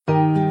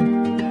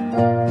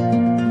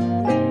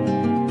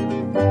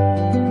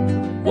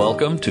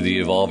Welcome to the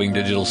Evolving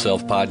Digital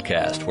Self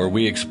podcast, where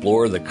we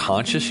explore the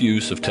conscious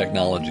use of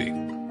technology.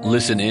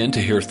 Listen in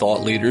to hear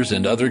thought leaders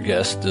and other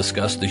guests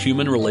discuss the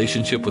human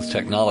relationship with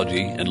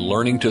technology and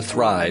learning to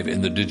thrive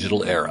in the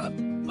digital era.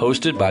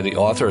 Hosted by the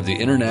author of the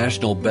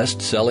international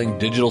best-selling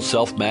Digital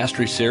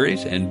Self-Mastery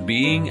series and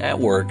Being at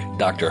Work,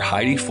 Dr.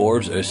 Heidi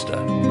Forbes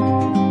Oster.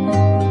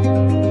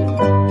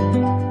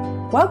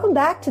 Welcome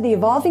back to the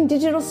Evolving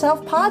Digital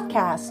Self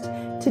podcast.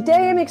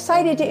 Today, I'm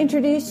excited to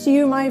introduce to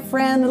you my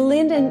friend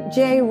Lyndon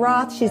J.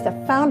 Roth. She's the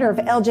founder of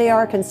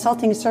LJR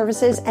Consulting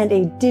Services and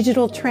a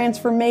digital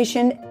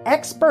transformation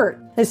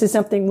expert. This is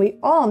something we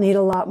all need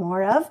a lot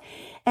more of.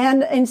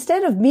 And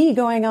instead of me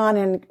going on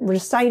and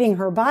reciting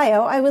her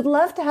bio, I would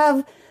love to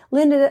have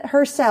Linda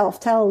herself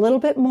tell a little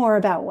bit more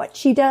about what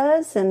she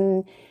does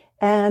and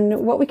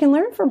what we can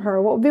learn from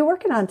her, what we'll be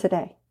working on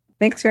today.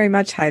 Thanks very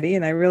much, Heidi,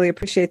 and I really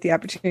appreciate the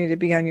opportunity to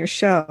be on your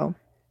show.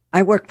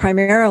 I work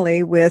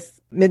primarily with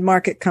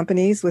mid-market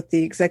companies, with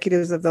the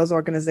executives of those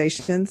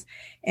organizations,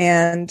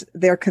 and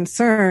their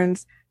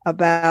concerns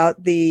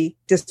about the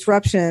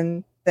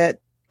disruption that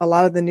a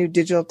lot of the new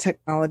digital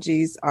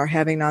technologies are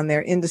having on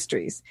their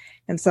industries.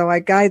 And so I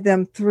guide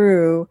them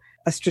through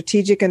a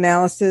strategic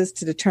analysis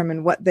to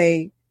determine what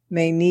they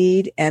may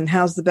need and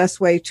how's the best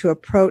way to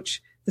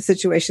approach the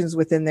situations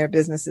within their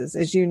businesses.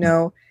 As you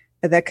know,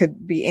 that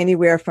could be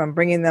anywhere from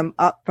bringing them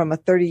up from a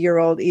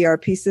 30-year-old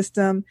ERP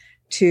system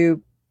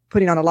to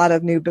putting on a lot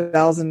of new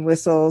bells and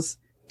whistles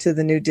to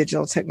the new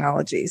digital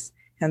technologies.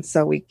 And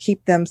so we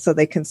keep them so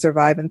they can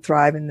survive and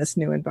thrive in this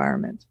new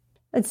environment.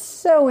 It's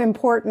so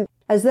important.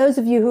 As those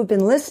of you who've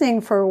been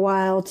listening for a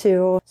while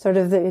to sort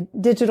of the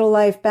digital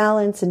life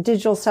balance and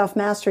digital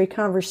self-mastery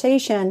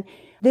conversation,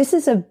 this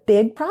is a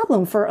big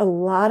problem for a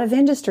lot of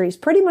industries.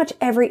 Pretty much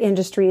every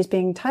industry is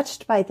being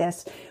touched by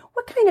this.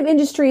 What kind of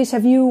industries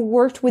have you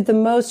worked with the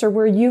most, or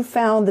where you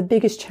found the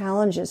biggest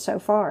challenges so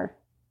far?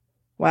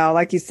 Well,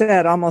 like you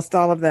said, almost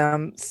all of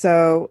them.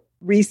 So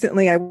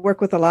recently I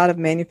work with a lot of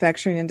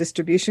manufacturing and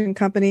distribution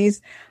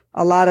companies.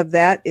 A lot of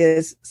that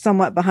is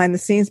somewhat behind the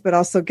scenes, but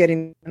also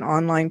getting an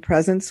online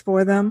presence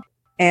for them.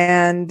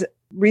 And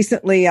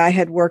recently I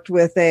had worked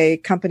with a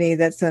company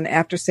that's an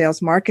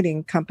after-sales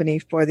marketing company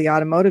for the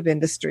automotive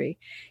industry.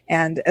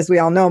 And as we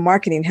all know,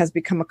 marketing has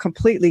become a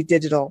completely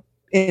digital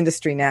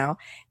industry now.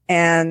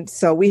 And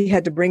so we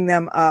had to bring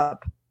them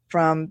up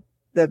from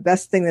the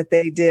best thing that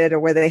they did, or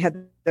where they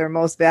had their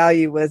most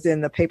value was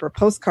in the paper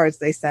postcards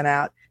they sent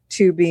out,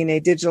 to being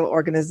a digital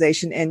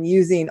organization and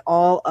using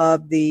all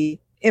of the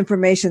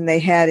information they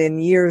had in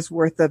years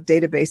worth of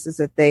databases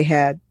that they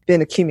had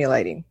been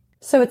accumulating.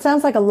 So it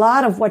sounds like a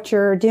lot of what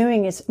you're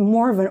doing is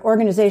more of an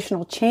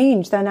organizational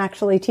change than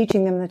actually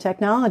teaching them the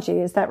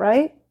technology. Is that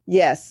right?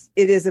 Yes,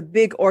 it is a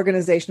big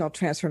organizational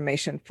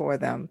transformation for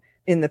them.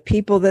 In the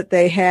people that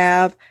they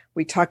have,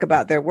 we talk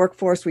about their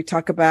workforce, we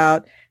talk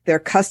about their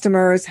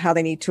customers, how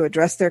they need to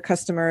address their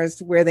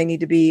customers, where they need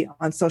to be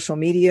on social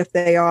media if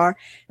they are.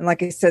 And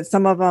like I said,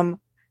 some of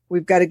them,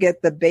 we've got to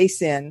get the base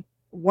in.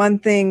 One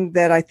thing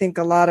that I think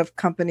a lot of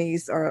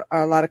companies or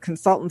a lot of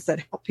consultants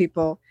that help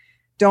people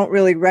don't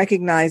really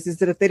recognize is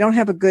that if they don't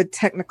have a good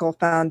technical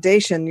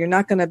foundation, you're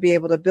not going to be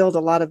able to build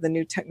a lot of the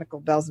new technical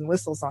bells and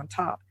whistles on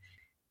top.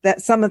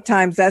 That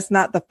sometimes that's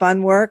not the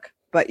fun work,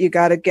 but you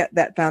got to get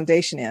that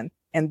foundation in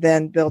and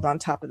then build on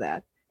top of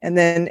that. And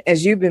then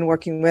as you've been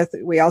working with,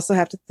 we also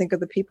have to think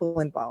of the people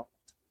involved.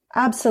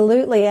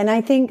 Absolutely. And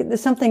I think there's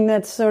something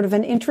that's sort of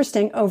an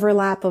interesting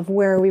overlap of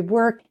where we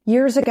work.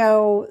 Years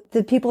ago,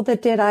 the people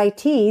that did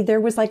IT, there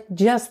was like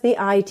just the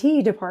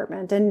IT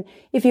department. And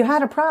if you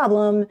had a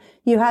problem,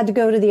 you had to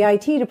go to the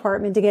IT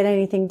department to get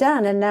anything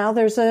done. And now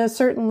there's a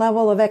certain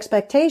level of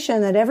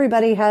expectation that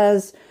everybody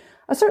has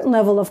a certain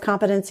level of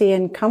competency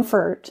and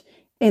comfort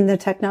in the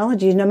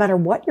technology, no matter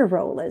what your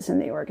role is in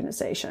the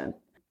organization.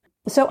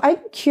 So I'm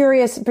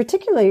curious,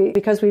 particularly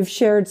because we've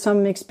shared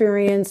some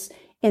experience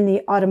in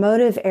the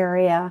automotive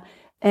area.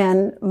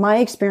 And my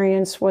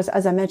experience was,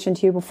 as I mentioned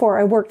to you before,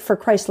 I worked for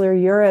Chrysler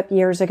Europe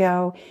years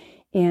ago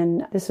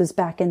this was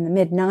back in the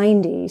mid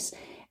 90s,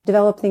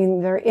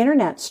 developing their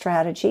internet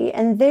strategy.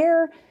 And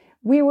there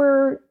we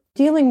were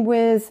dealing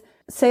with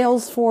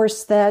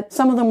Salesforce that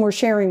some of them were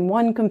sharing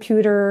one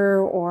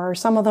computer, or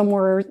some of them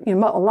were, a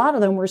lot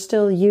of them were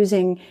still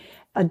using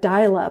a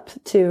dial-up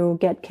to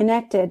get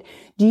connected.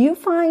 Do you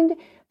find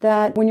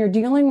that when you're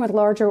dealing with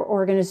larger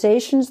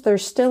organizations,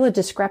 there's still a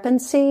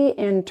discrepancy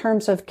in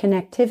terms of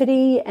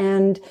connectivity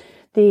and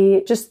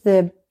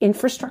the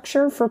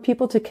infrastructure for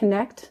people to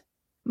connect?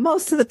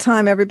 Most of the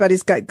time,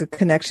 everybody's got good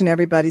connection.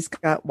 Everybody's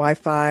got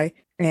Wi-Fi,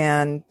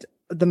 and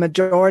the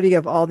majority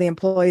of all the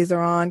employees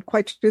are on.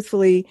 Quite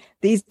truthfully,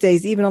 these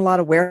days, even a lot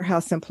of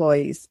warehouse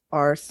employees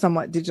are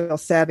somewhat digital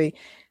savvy.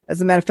 As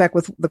a matter of fact,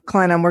 with the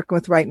client I'm working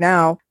with right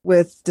now,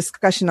 with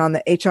discussion on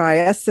the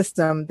HRIS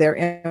system they're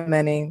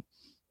implementing,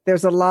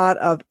 there's a lot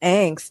of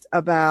angst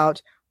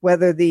about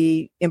whether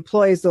the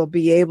employees will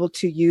be able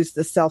to use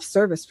the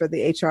self-service for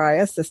the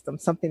HRIS system,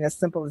 something as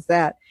simple as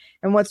that.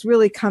 And what's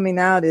really coming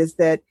out is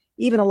that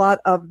even a lot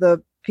of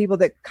the people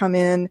that come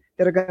in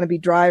that are going to be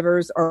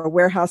drivers or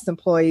warehouse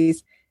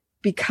employees,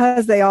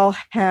 because they all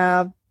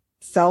have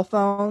cell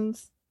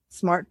phones,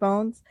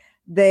 smartphones,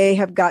 they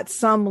have got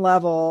some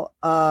level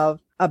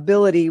of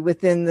ability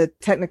within the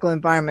technical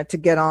environment to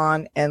get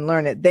on and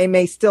learn it. They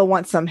may still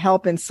want some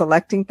help in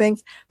selecting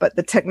things, but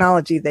the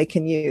technology they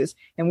can use.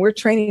 And we're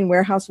training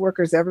warehouse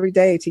workers every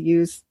day to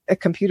use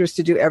computers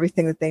to do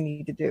everything that they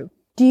need to do.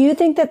 Do you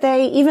think that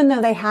they, even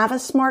though they have a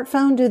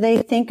smartphone, do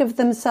they think of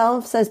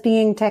themselves as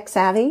being tech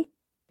savvy?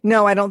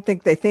 No, I don't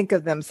think they think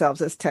of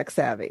themselves as tech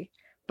savvy,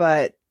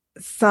 but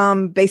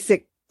some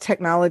basic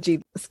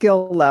technology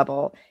skill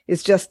level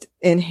is just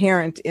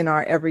inherent in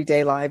our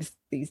everyday lives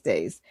these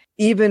days.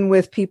 Even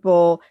with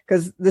people,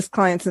 because this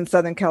client's in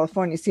Southern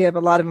California, so you have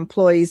a lot of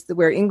employees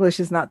where English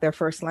is not their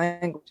first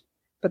language,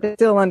 but they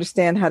still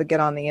understand how to get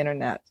on the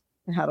internet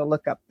and how to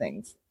look up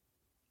things.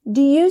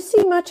 Do you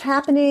see much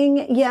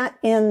happening yet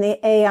in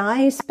the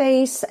AI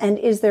space? And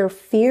is there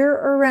fear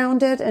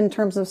around it in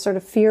terms of sort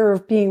of fear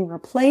of being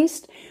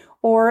replaced?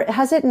 Or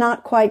has it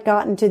not quite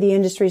gotten to the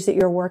industries that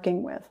you're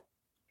working with?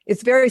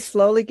 It's very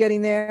slowly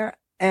getting there.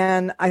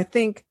 And I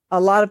think a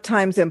lot of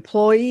times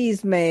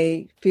employees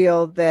may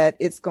feel that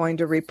it's going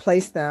to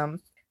replace them.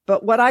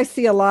 But what I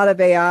see a lot of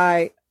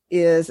AI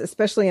is,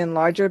 especially in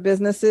larger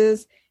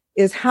businesses,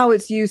 is how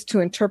it's used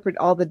to interpret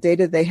all the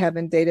data they have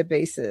in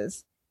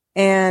databases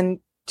and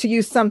to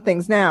use some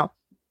things. Now,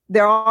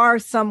 there are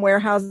some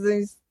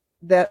warehouses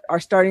that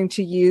are starting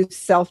to use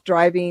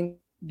self-driving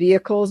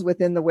vehicles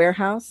within the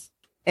warehouse.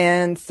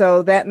 And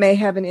so that may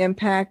have an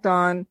impact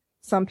on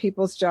some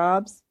people's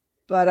jobs.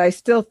 But I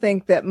still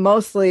think that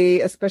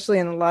mostly, especially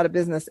in a lot of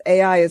business,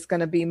 AI is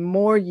going to be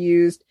more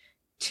used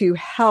to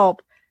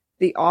help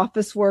the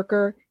office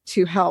worker,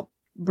 to help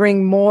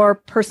bring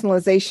more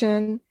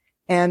personalization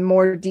and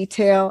more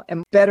detail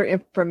and better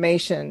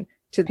information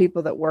to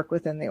people that work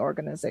within the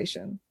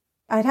organization.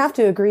 I'd have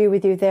to agree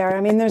with you there.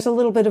 I mean, there's a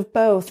little bit of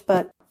both,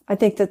 but I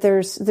think that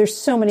there's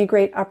so many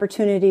great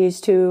opportunities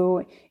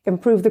to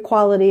improve the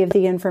quality of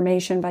the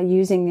information by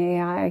using the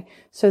AI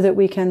so that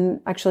we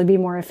can actually be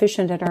more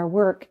efficient at our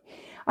work.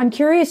 I'm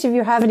curious if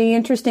you have any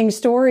interesting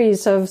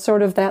stories of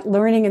sort of that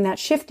learning and that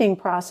shifting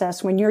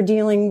process when you're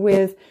dealing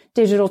with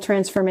digital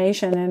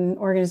transformation in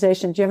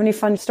organizations. Do you have any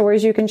fun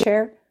stories you can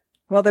share?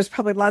 Well, there's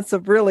probably lots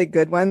of really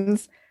good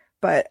ones,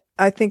 but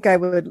I think I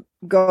would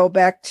go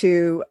back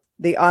to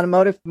the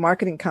automotive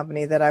marketing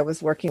company that I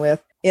was working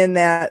with, in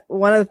that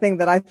one of the things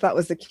that I thought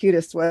was the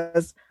cutest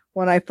was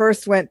when I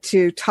first went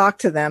to talk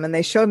to them and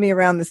they showed me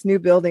around this new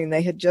building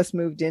they had just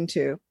moved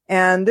into.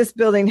 And this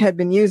building had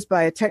been used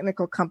by a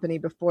technical company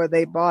before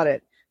they bought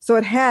it. So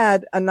it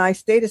had a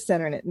nice data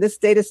center in it. And this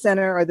data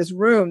center, or this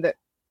room that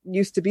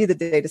used to be the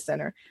data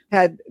center,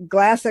 had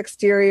glass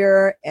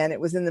exterior and it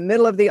was in the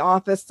middle of the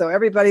office. So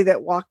everybody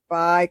that walked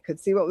by could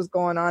see what was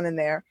going on in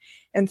there.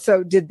 And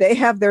so did they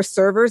have their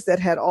servers that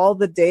had all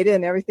the data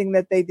and everything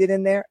that they did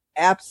in there?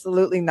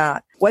 Absolutely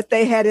not. What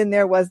they had in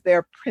there was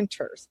their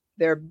printers,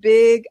 their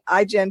big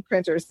iGen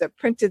printers that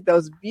printed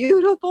those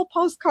beautiful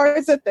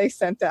postcards that they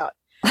sent out,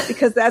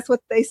 because that's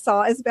what they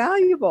saw as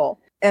valuable.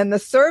 And the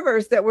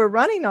servers that were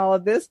running all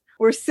of this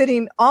were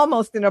sitting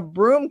almost in a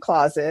broom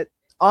closet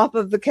off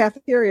of the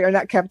cafeteria, or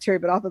not cafeteria,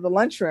 but off of the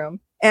lunchroom.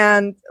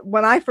 And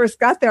when I first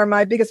got there,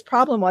 my biggest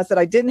problem was that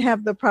I didn't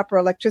have the proper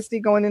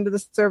electricity going into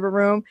the server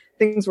room.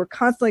 Things were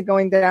constantly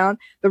going down.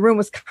 The room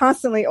was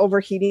constantly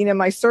overheating and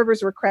my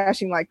servers were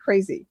crashing like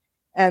crazy.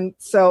 And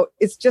so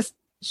it's just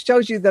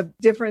shows you the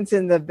difference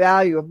in the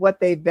value of what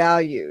they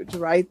valued,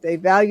 right? They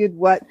valued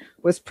what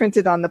was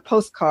printed on the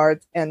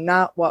postcards and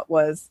not what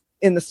was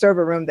in the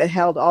server room that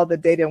held all the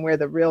data and where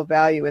the real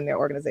value in their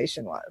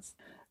organization was.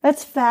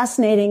 That's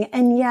fascinating.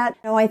 And yet,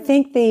 I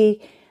think the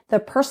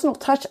personal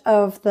touch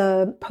of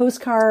the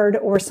postcard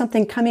or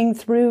something coming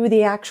through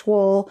the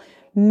actual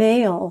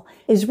mail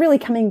is really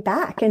coming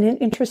back in an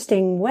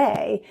interesting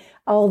way,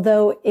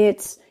 although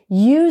it's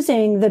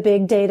using the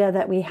big data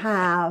that we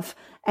have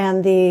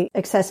and the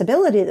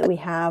accessibility that we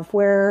have,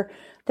 where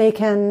they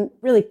can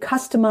really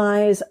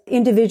customize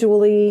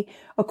individually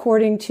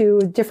according to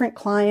different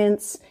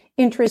clients'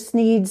 interests,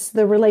 needs,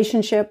 the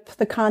relationship,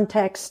 the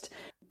context,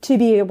 to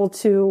be able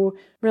to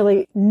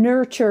really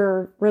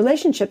nurture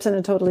relationships in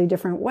a totally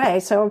different way.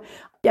 So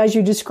as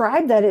you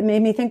described that, it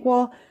made me think,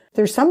 well,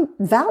 there's some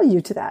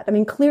value to that. I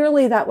mean,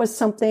 clearly that was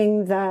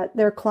something that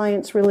their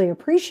clients really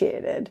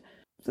appreciated.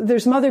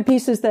 There's some other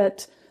pieces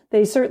that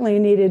they certainly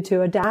needed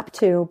to adapt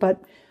to,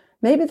 but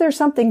maybe there's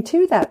something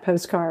to that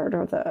postcard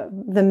or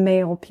the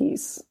mail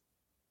piece.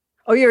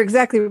 Oh, you're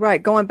exactly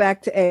right. Going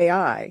back to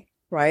AI,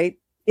 right?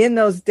 In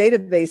those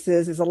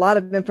databases is a lot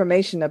of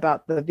information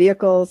about the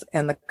vehicles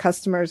and the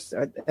customers,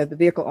 or the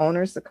vehicle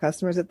owners, the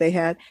customers that they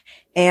had.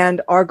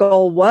 And our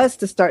goal was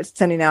to start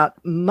sending out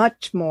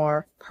much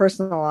more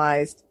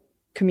personalized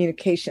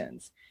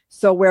communications.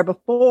 So where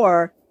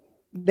before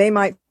they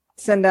might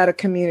send out a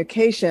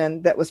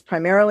communication that was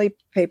primarily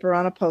paper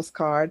on a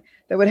postcard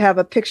that would have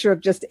a picture of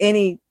just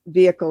any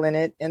vehicle in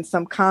it and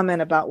some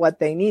comment about what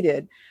they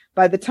needed.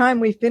 By the time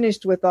we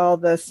finished with all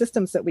the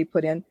systems that we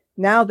put in,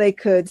 Now they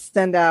could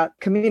send out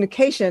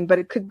communication, but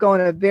it could go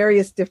in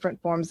various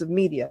different forms of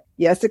media.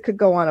 Yes, it could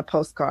go on a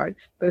postcard,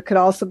 but it could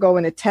also go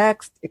in a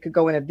text. It could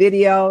go in a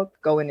video,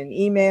 go in an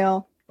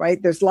email, right?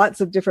 There's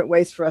lots of different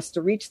ways for us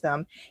to reach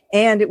them.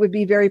 And it would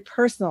be very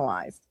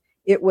personalized.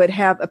 It would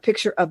have a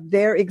picture of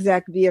their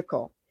exact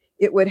vehicle.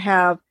 It would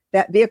have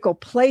that vehicle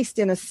placed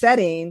in a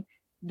setting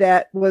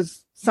that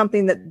was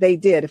something that they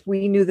did. If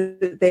we knew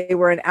that they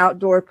were an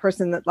outdoor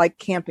person that liked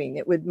camping,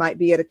 might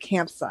be at a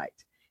campsite.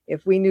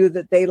 If we knew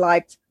that they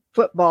liked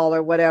football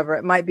or whatever,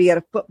 it might be at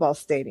a football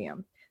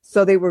stadium.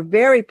 So they were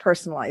very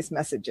personalized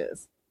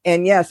messages.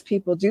 And yes,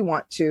 people do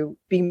want to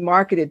be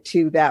marketed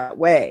to that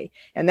way.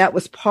 And that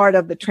was part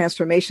of the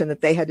transformation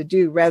that they had to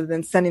do. Rather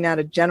than sending out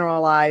a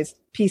generalized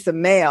piece of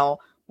mail,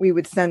 we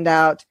would send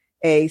out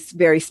a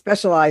very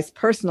specialized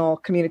personal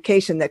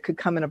communication that could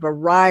come in a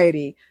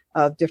variety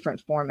of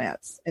different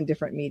formats and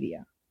different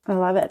media. I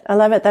love it. I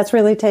love it. That's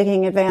really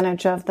taking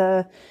advantage of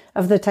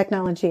the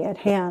technology at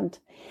hand.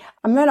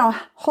 I'm going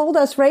to hold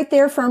us right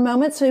there for a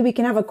moment so we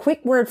can have a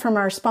quick word from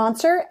our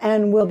sponsor,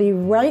 and we'll be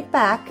right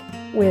back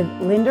with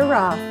Linda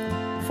Roth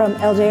from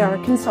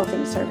LJR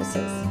Consulting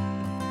Services.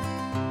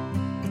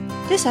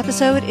 This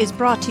episode is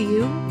brought to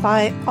you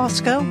by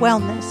OSCA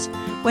Wellness.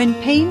 When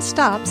pain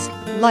stops,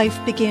 life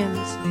begins.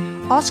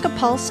 OSCA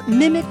Pulse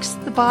mimics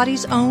the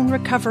body's own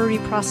recovery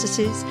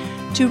processes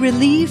to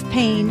relieve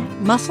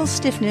pain, muscle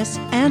stiffness,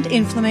 and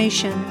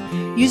inflammation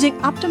using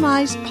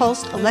optimized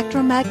pulsed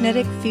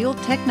electromagnetic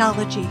field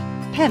technology,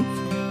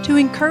 PEMF, to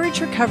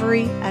encourage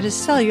recovery at a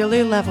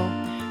cellular level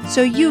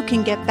so you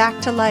can get back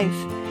to life.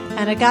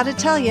 And I gotta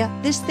tell you,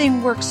 this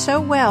thing works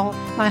so well,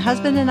 my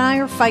husband and I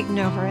are fighting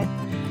over it.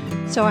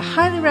 So I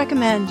highly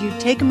recommend you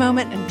take a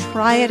moment and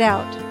try it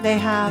out. They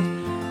have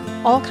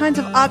all kinds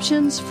of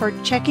options for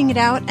checking it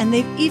out, and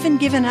they've even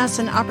given us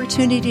an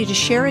opportunity to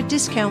share a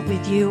discount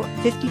with you,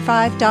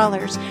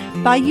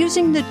 $55, by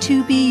using the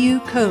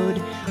 2BU code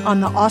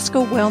on the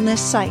OSCA Wellness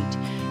site.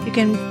 You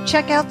can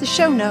check out the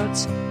show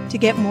notes to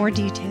get more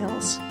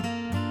details.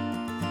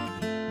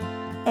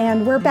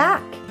 And we're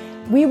back.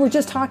 We were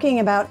just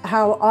talking about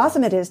how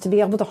awesome it is to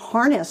be able to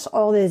harness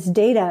all this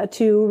data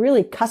to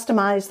really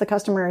customize the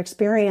customer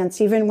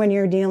experience, even when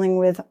you're dealing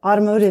with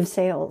automotive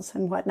sales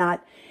and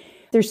whatnot.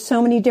 There's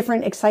so many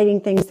different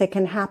exciting things that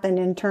can happen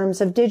in terms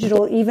of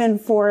digital, even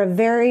for a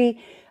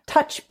very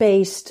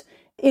touch-based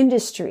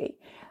industry.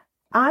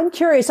 I'm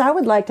curious, I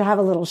would like to have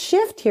a little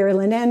shift here,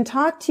 Linda, and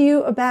talk to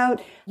you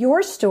about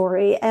your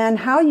story and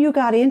how you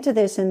got into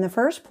this in the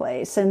first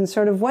place, and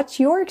sort of what's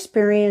your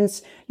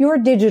experience, your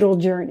digital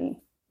journey.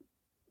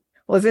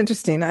 Well, it's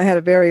interesting. I had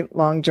a very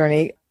long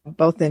journey,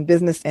 both in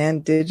business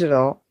and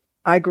digital.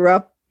 I grew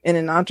up in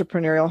an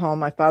entrepreneurial home.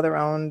 My father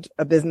owned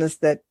a business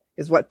that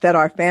is what fed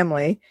our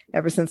family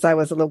ever since I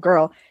was a little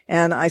girl.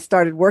 And I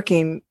started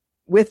working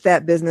with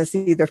that business,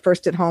 either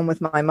first at home with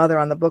my mother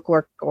on the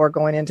bookwork or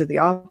going into the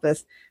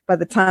office by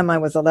the time I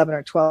was 11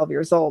 or 12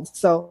 years old.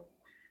 So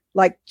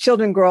like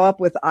children grow up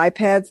with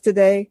iPads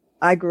today,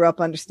 I grew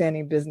up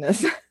understanding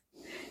business.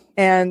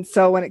 And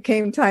so when it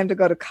came time to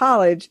go to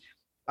college,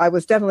 I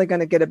was definitely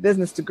going to get a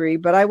business degree,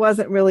 but I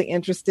wasn't really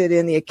interested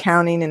in the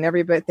accounting and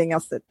everything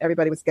else that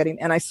everybody was getting.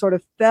 And I sort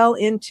of fell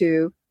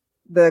into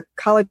the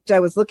college I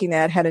was looking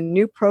at had a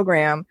new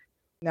program.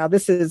 Now,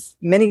 this is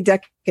many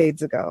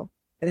decades ago.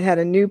 It had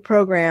a new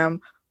program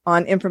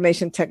on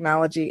information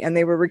technology, and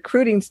they were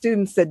recruiting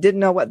students that didn't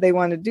know what they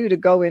wanted to do to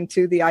go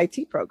into the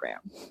IT program.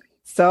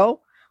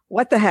 So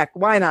what the heck?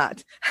 Why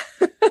not?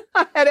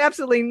 I had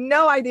absolutely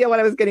no idea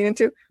what I was getting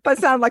into, but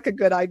it sounded like a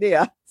good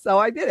idea. So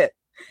I did it.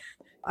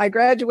 I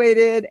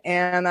graduated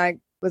and I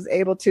was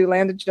able to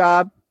land a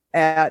job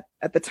at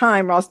the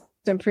time, Ralston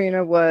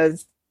Purina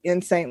was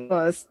in St.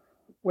 Louis,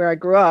 where I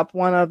grew up,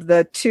 one of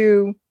the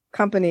two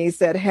companies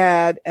that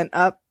had an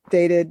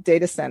updated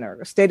data center,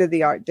 a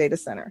state-of-the-art data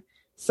center.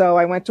 So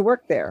I went to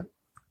work there.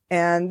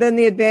 And then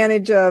the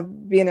advantage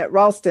of being at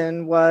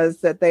Ralston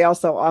was that they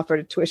also offered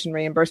a tuition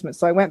reimbursement.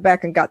 So I went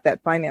back and got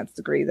that finance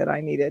degree that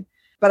I needed.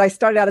 But I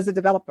started out as a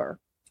developer,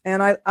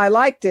 and I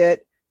liked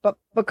it. But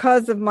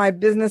because of my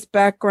business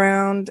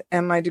background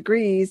and my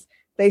degrees,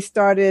 they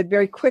started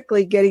very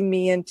quickly getting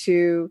me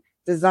into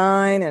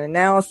design and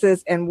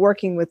analysis and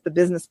working with the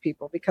business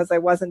people, because I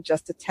wasn't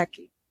just a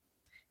techie.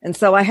 And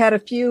so I had a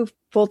few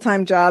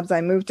full-time jobs.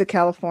 I moved to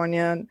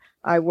California, and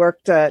I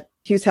worked at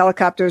Hughes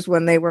Helicopters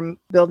when they were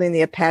building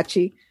the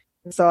Apache.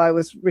 So I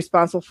was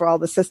responsible for all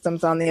the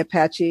systems on the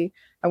Apache.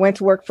 I went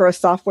to work for a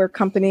software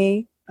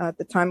company. At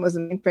the time, it was a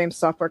mainframe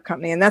software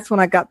company. And that's when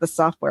I got the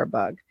software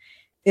bug.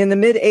 In the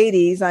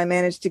mid-'80s, I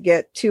managed to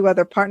get two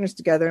other partners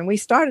together, and we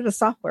started a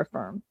software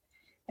firm.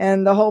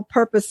 And the whole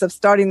purpose of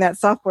starting that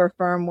software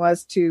firm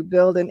was to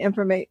build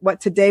what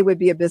today would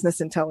be a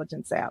business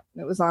intelligence app.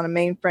 It was on a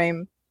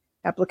mainframe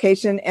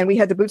application, and we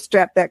had to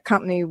bootstrap that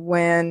company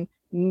when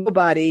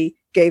nobody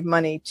gave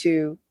money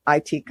to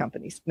IT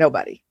companies.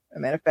 Nobody. As a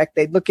matter of fact,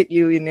 they'd look at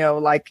you,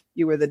 like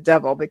you were the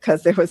devil,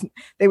 because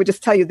they would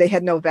just tell you they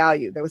had no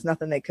value. There was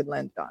nothing they could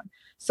lend on.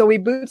 So we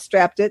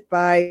bootstrapped it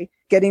by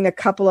getting a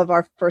couple of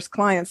our first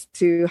clients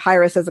to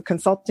hire us as a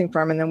consulting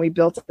firm. And then we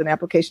built an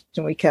application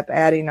and we kept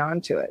adding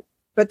on to it.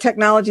 But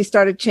technology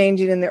started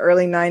changing in the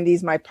early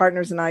 90s. My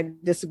partners and I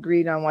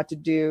disagreed on what to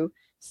do.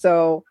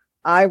 So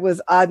I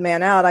was odd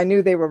man out. I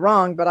knew they were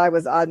wrong, but I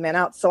was odd man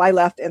out. So I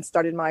left and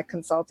started my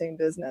consulting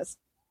business.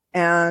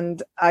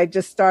 And I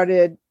just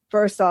started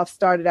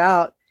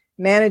out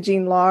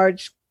managing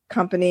large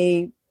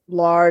company,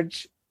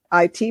 large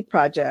IT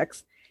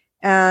projects.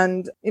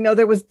 And,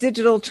 there was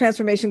digital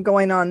transformation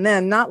going on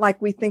then, not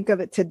like we think of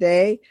it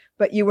today,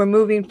 but you were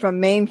moving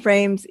from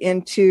mainframes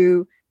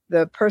into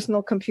the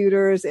personal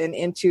computers and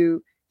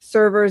into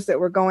servers that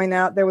were going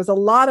out. There was a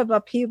lot of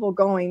upheaval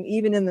going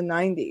even in the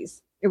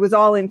 90s. It was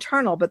all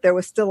internal, but there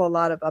was still a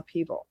lot of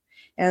upheaval.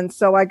 And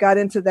so I got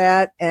into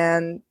that.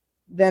 And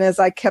then as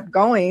I kept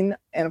going,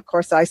 and of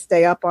course I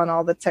stay up on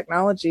all the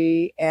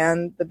technology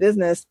and the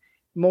business,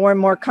 more and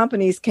more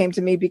companies came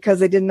to me because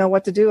they didn't know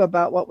what to do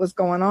about what was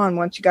going on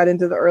once you got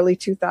into the early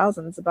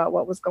 2000s about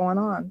what was going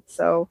on.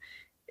 So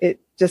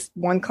it just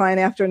one client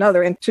after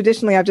another. And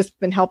traditionally, I've just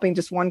been helping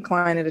just one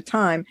client at a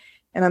time.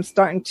 And I'm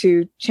starting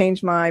to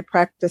change my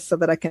practice so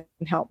that I can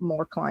help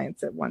more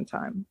clients at one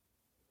time.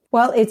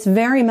 Well, it's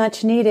very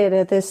much needed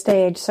at this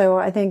stage. So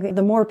I think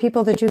the more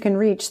people that you can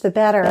reach, the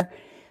better.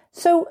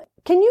 So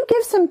can you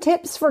give some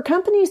tips for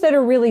companies that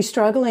are really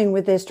struggling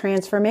with this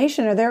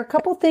transformation? Are there a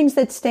couple things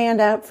that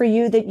stand out for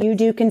you that you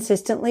do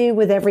consistently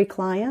with every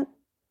client?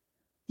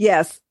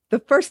 Yes. The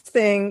first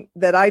thing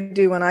that I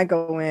do when I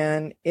go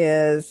in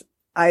is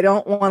I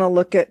don't want to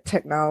look at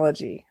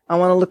technology. I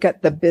want to look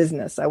at the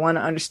business. I want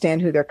to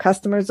understand who their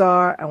customers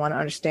are. I want to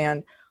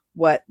understand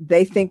what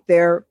they think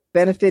their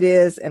benefit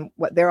is and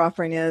what their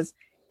offering is,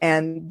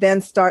 and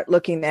then start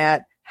looking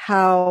at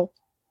how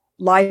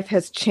life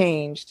has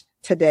changed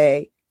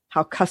today,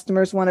 how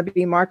customers want to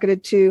be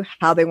marketed to,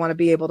 how they want to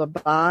be able to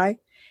buy,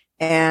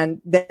 and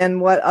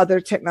then what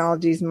other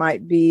technologies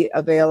might be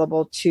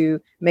available to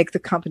make the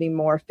company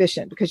more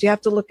efficient. Because you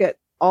have to look at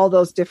all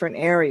those different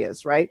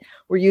areas, right?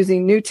 We're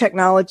using new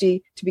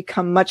technology to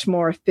become much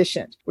more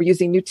efficient. We're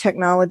using new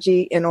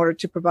technology in order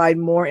to provide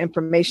more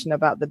information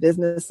about the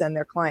business and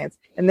their clients.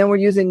 And then we're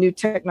using new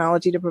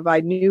technology to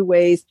provide new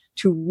ways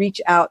to reach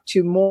out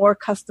to more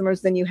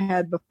customers than you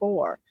had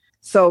before.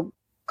 So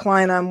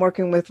client I'm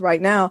working with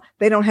right now,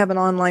 they don't have an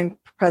online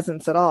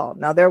presence at all.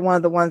 Now they're one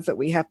of the ones that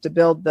we have to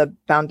build the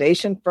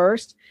foundation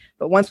first.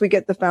 But once we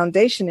get the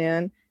foundation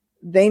in,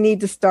 they need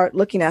to start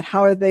looking at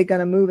how are they going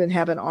to move and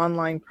have an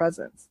online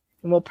presence.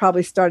 And we'll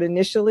probably start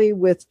initially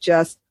with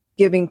just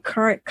giving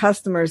current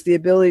customers the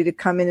ability to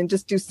come in and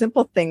just do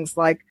simple things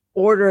like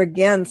order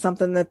again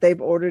something that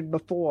they've ordered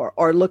before,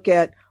 or look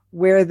at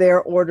where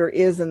their order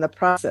is in the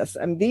process.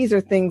 And these are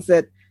things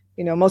that,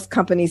 most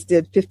companies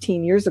did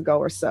 15 years ago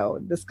or so.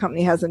 This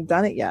company hasn't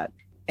done it yet.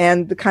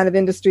 And the kind of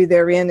industry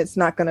they're in, it's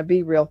not going to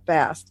be real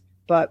fast,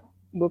 but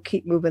we'll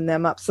keep moving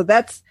them up. So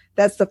that's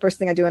the first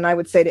thing I do. And I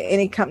would say to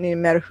any company, no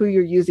matter who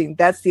you're using,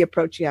 that's the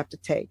approach you have to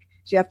take.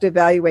 So you have to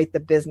evaluate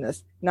the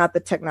business, not the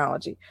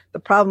technology. The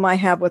problem I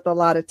have with a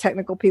lot of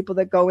technical people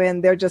that go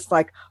in, they're just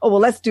like, oh, well,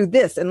 let's do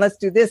this and let's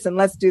do this and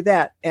let's do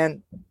that.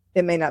 And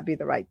it may not be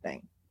the right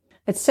thing.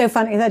 It's so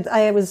funny that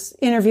I was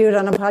interviewed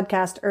on a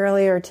podcast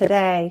earlier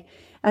today,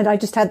 and I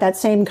just had that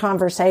same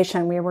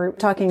conversation. We were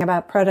talking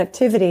about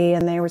productivity,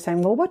 and they were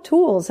saying, well, what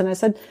tools? And I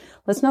said,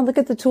 let's not look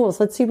at the tools.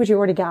 Let's see what you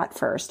already got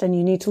first. And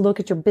you need to look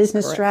at your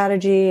business Correct.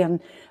 Strategy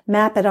and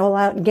map it all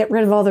out and get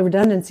rid of all the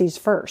redundancies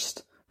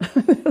first.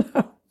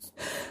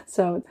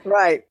 So,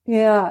 right.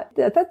 Yeah,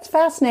 that's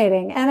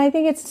fascinating. And I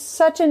think it's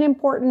such an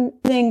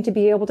important thing to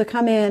be able to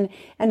come in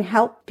and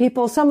help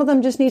people. Some of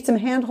them just need some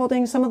hand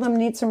holding. Some of them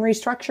need some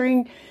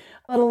restructuring.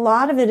 But a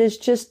lot of it is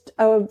just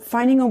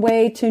finding a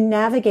way to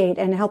navigate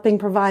and helping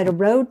provide a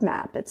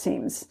roadmap, it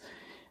seems.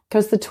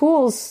 Because the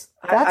tools,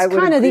 that's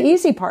kind of the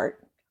easy part.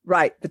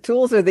 Right. The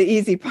tools are the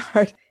easy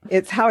part.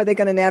 It's how are they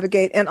going to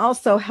navigate, and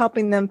also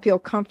helping them feel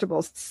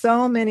comfortable.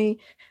 So many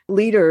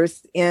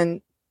leaders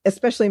in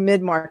especially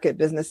mid-market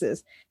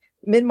businesses,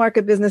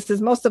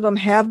 most of them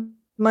have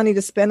money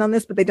to spend on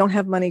this, but they don't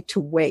have money to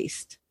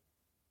waste.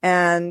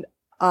 And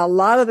a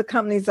lot of the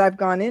companies I've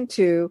gone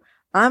into,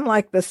 I'm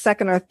like the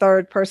second or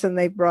third person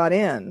they've brought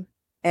in,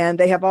 and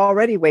they have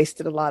already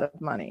wasted a lot of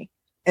money.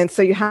 And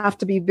so you have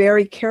to be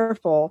very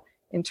careful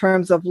in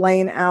terms of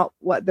laying out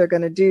what they're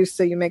going to do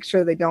so you make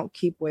sure they don't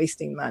keep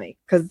wasting money.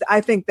 Because I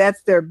think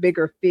that's their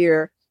bigger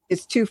fear.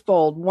 It's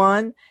twofold.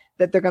 One,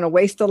 that they're going to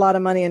waste a lot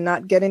of money and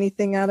not get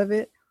anything out of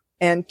it.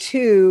 And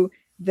two,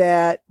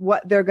 that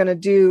what they're going to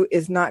do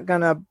is not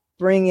going to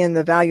bring in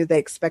the value they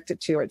expect it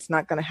to, or it's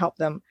not going to help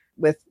them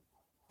with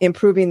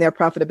improving their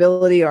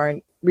profitability or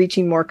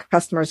reaching more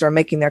customers or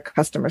making their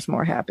customers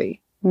more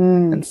happy.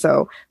 And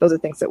so those are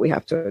things that we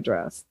have to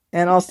address.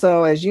 And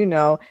also, as you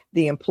know,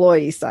 the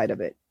employee side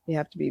of it. You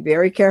have to be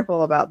very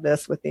careful about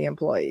this with the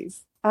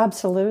employees.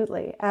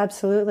 Absolutely.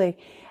 Absolutely.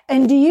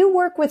 And do you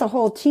work with a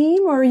whole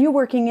team, or are you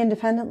working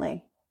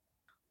independently?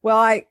 Well,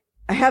 I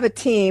have a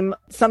team.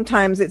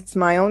 Sometimes it's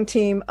my own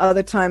team.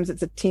 Other times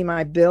it's a team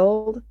I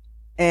build,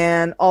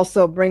 and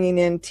also bringing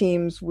in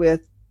teams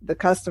with the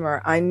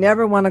customer. I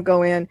never want to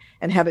go in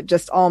and have it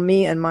just all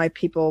me and my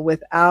people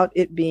without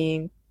it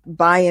being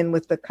buy-in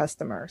with the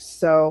customer.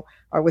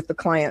 Or with the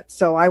client.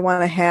 So I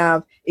want to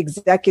have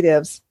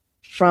executives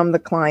from the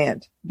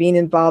client being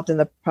involved in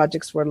the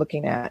projects we're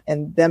looking at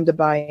and them to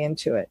buy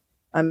into it.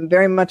 I'm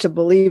very much a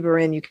believer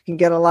in you can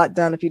get a lot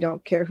done if you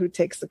don't care who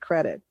takes the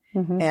credit.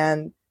 Mm-hmm.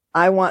 And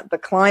I want the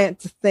client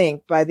to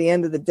think by the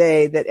end of the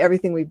day that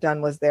everything we've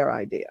done was their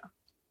idea.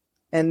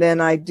 And then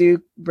I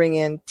do bring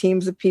in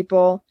teams of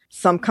people.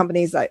 Some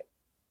companies,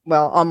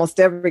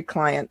 almost every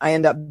client, I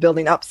end up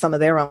building up some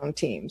of their own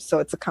teams. So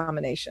it's a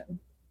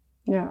combination.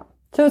 Yeah.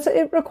 So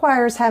it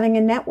requires having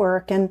a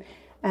network, and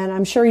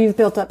I'm sure you've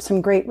built up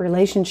some great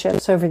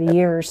relationships over the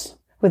years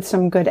with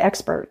some good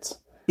experts.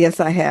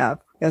 Yes, I have.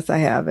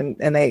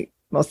 And they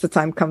most of the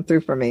time come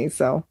through for me.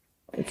 So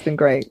it's been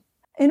great.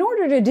 In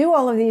order to do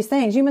all of these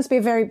things, you must be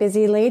a very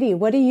busy lady.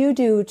 What do you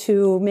do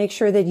to make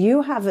sure that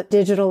you have a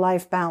digital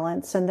life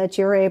balance and that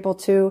you're able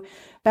to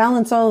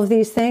balance all of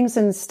these things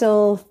and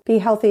still be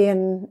healthy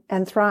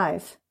and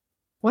thrive?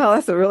 Well,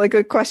 that's a really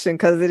good question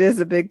because it is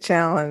a big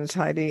challenge,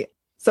 Heidi.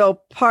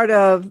 So part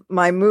of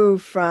my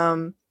move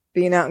from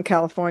being out in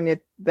California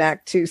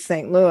back to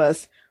St.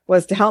 Louis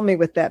was to help me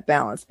with that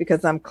balance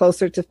because I'm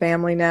closer to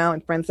family now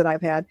and friends that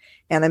I've had,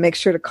 and I make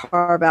sure to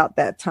carve out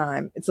that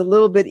time. It's a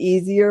little bit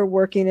easier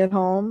working at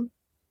home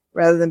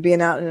rather than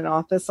being out in an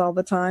office all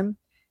the time.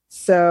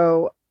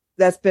 So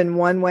that's been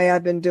one way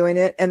I've been doing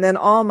it. And then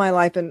all my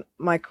life in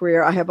my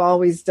career, I have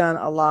always done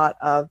a lot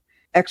of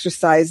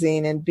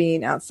exercising and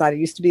being outside. I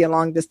used to be a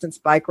long distance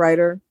bike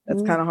rider.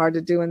 That's kind of hard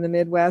to do in the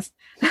Midwest.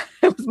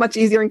 It was much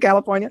easier in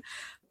California,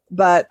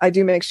 but I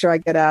do make sure I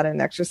get out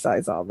and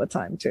exercise all the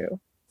time too.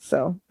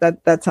 So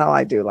that's how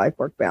I do life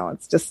work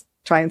balance. Just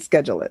try and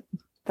schedule it.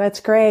 That's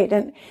great.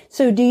 And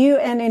so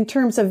and in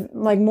terms of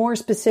like more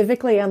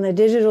specifically on the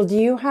digital, do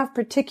you have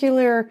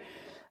particular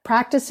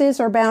practices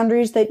or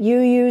boundaries that you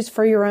use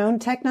for your own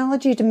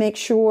technology to make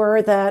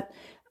sure that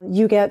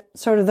you get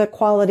sort of the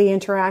quality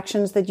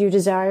interactions that you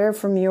desire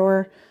from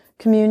your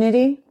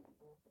community?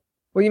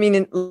 Well, you mean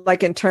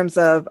in terms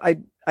of, I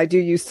do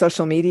use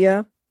social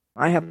media.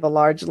 I have a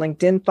large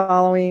LinkedIn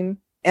following,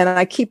 and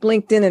I keep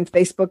LinkedIn and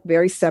Facebook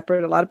very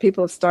separate. A lot of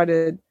people have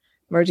started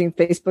merging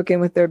Facebook in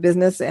with their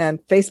business, and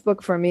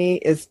Facebook for me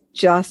is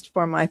just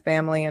for my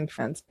family and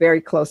friends,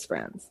 very close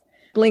friends.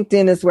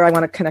 LinkedIn is where I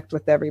want to connect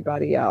with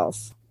everybody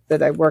else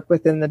that I work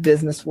with in the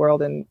business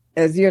world. And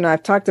as you and I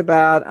have talked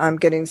about, I'm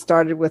getting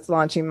started with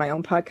launching my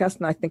own podcast,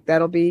 and I think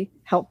that'll be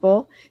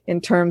helpful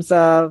in terms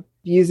of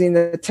using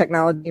the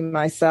technology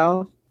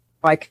myself.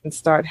 I can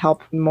start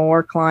helping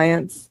more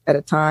clients at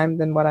a time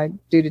than what I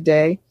do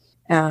today.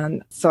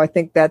 And so I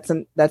think that's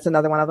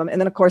another one of them. And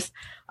then, of course,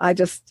 I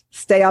just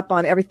stay up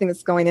on everything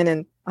that's going in,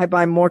 and I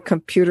buy more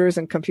computers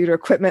and computer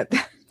equipment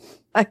than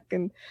I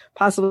can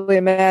possibly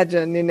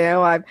imagine. You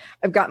know, I've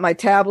got my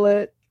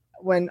tablet.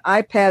 When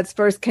iPads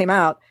first came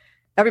out,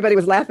 everybody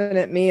was laughing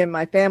at me and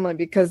my family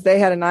because they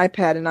had an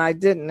iPad and I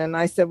didn't. And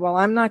I said, well,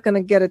 I'm not going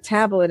to get a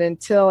tablet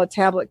until a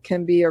tablet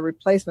can be a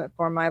replacement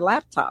for my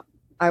laptop.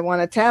 I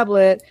want a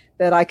tablet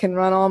that I can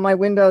run all my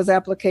Windows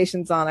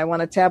applications on. I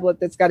want a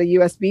tablet that's got a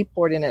USB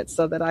port in it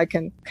so that I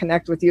can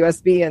connect with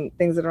USB and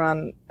things that are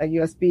on a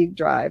USB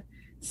drive.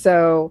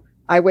 So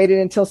I waited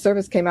until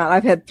Surface came out.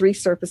 I've had 3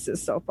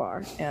 Surfaces so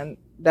far, and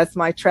that's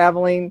my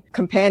traveling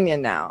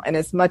companion now. And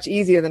it's much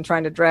easier than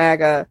trying to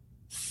drag a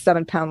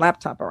 7-pound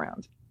laptop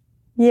around.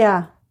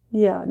 Yeah.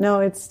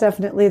 No, it's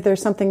definitely,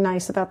 there's something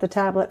nice about the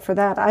tablet for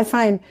that. I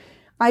find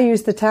I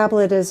use the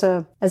tablet as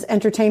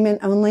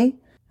entertainment only,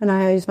 and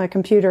I use my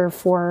computer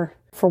for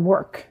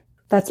work.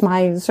 That's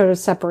my sort of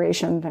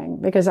separation thing,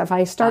 because if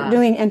I start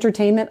doing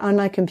entertainment on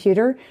my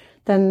computer,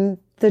 then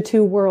the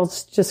two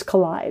worlds just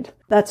collide.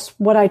 That's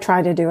what I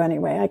try to do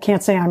anyway. I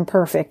can't say I'm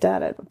perfect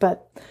at it,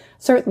 but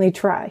certainly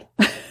try.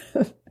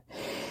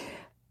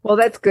 Well,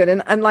 that's good.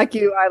 And unlike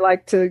you, I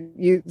like to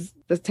use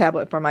the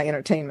tablet for my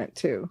entertainment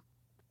too.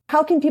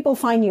 How can people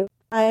find you?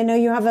 I know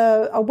you have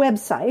a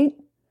website.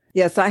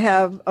 Yes, I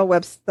have a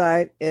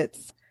website.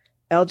 It's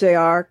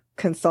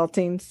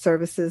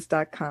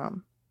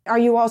ljrconsultingservices.com. Are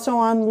you also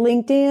on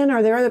LinkedIn?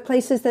 Are there other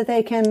places that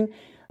they can,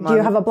 do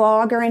you have a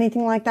blog or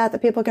anything like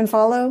that people can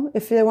follow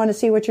if they want to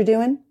see what you're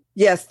doing?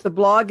 Yes, the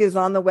blog is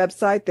on the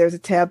website. There's a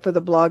tab for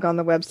the blog on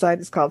the website.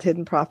 It's called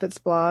Hidden Profits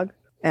Blog.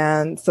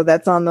 And so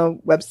that's on the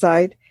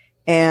website.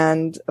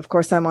 And of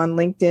course, I'm on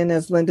LinkedIn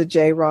as Linda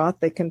J. Roth.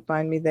 They can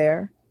find me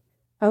there.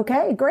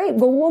 Okay, great.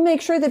 Well, we'll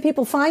make sure that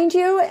people find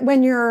you.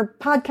 When your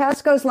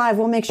podcast goes live,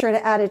 we'll make sure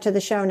to add it to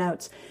the show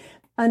notes.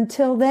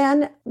 Until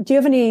then, do you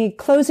have any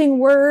closing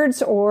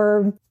words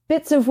or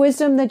bits of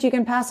wisdom that you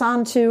can pass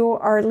on to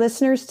our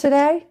listeners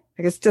today?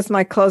 I guess just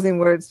my closing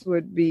words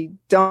would be,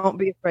 don't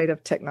be afraid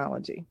of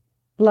technology.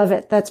 Love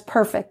it. That's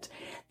perfect.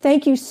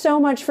 Thank you so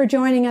much for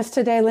joining us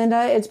today,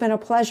 Linda. It's been a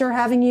pleasure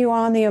having you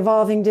on The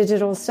Evolving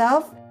Digital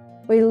Self.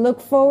 We look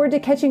forward to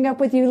catching up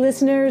with you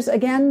listeners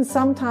again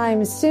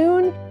sometime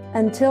soon.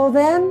 Until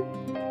then,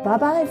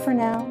 bye-bye for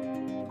now.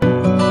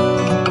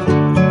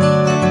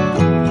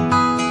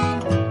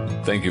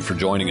 Thank you for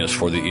joining us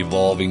for the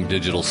Evolving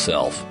Digital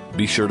Self.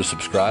 Be sure to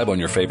subscribe on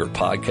your favorite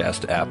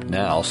podcast app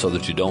now so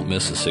that you don't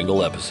miss a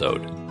single episode.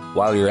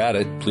 While you're at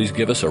it, please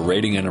give us a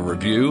rating and a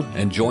review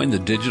and join the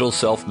Digital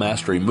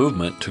Self-Mastery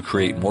movement to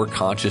create more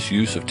conscious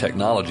use of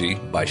technology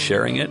by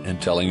sharing it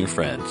and telling your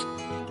friends.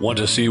 Want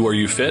to see where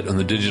you fit on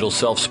the digital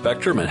self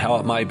spectrum and how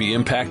it might be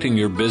impacting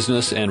your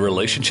business and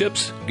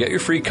relationships? Get your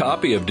free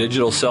copy of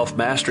Digital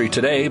Self-Mastery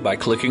today by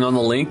clicking on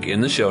the link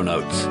in the show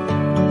notes.